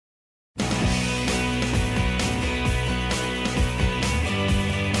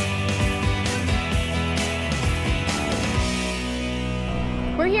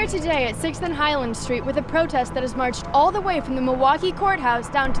today at 6th and Highland Street with a protest that has marched all the way from the Milwaukee courthouse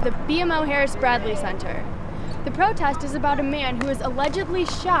down to the BMO Harris Bradley Center. The protest is about a man who was allegedly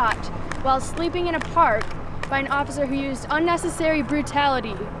shot while sleeping in a park by an officer who used unnecessary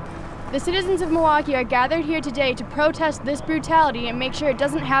brutality. The citizens of Milwaukee are gathered here today to protest this brutality and make sure it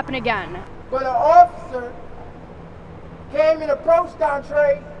doesn't happen again. But an officer came and approached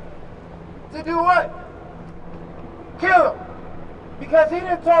Donte to do what? Kill him. Because he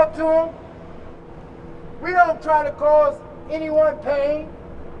didn't talk to him. We don't try to cause anyone pain.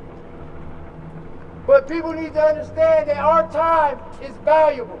 But people need to understand that our time is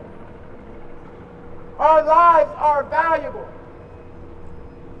valuable. Our lives are valuable.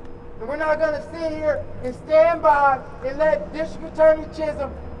 And we're not going to sit here and stand by and let District Attorney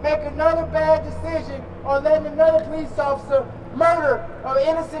Chisholm make another bad decision on letting another police officer murder an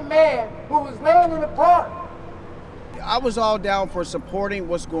innocent man who was laying in the park. I was all down for supporting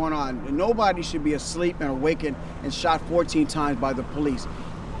what's going on. Nobody should be asleep and awakened and shot 14 times by the police.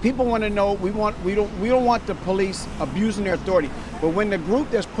 People want to know, we don't want the police abusing their authority. But when the group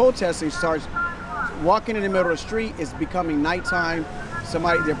that's protesting starts walking in the middle of the street, it's becoming nighttime,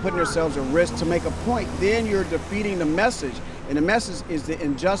 they're putting themselves at risk to make a point, then you're defeating the message. And the message is the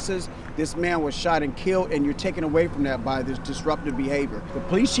injustice. This man was shot and killed, and you're taken away from that by this disruptive behavior. The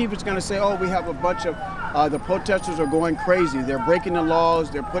police chief is going to say, oh, we have a bunch of, the protesters are going crazy. They're breaking the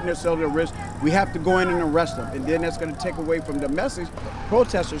laws. They're putting themselves at risk. We have to go in and arrest them. And then that's going to take away from the message.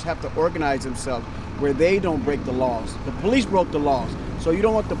 Protesters have to organize themselves where they don't break the laws. The police broke the laws, so you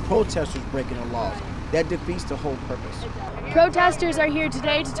don't want the protesters breaking the laws. That defeats the whole purpose. Protesters are here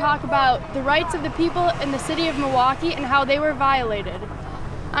today to talk about the rights of the people in the city of Milwaukee and how they were violated.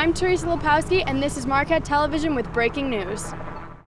 I'm Teresa Lipowski, and this is Marquette Television with breaking news.